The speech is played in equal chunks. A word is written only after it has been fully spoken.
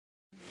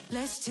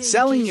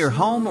Selling your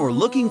home or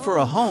looking for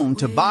a home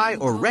to buy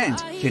or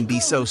rent can be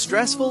so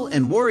stressful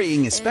and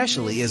worrying,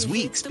 especially as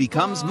weeks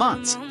becomes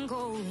months.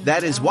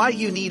 That is why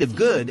you need a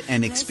good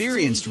and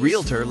experienced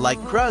realtor like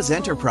Kruz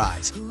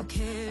Enterprise.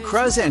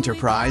 Kruz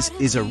Enterprise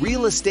is a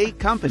real estate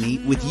company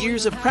with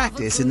years of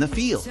practice in the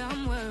field,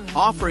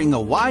 offering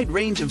a wide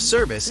range of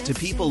service to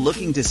people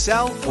looking to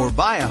sell or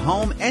buy a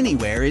home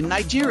anywhere in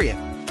Nigeria.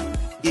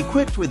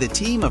 Equipped with a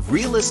team of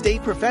real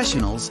estate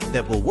professionals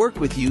that will work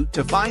with you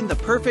to find the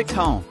perfect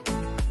home,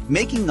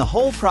 making the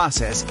whole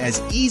process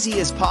as easy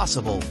as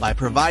possible by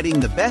providing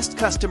the best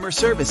customer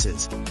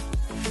services.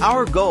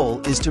 Our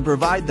goal is to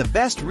provide the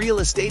best real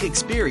estate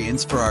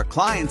experience for our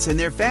clients and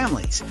their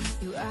families.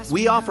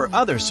 We offer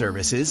other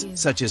services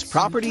such as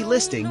property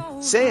listing,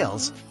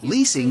 sales,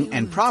 leasing,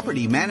 and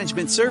property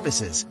management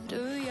services.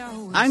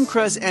 I'm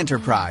Kruz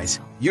Enterprise,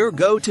 your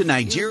go-to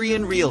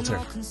Nigerian realtor.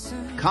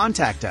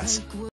 Contact us.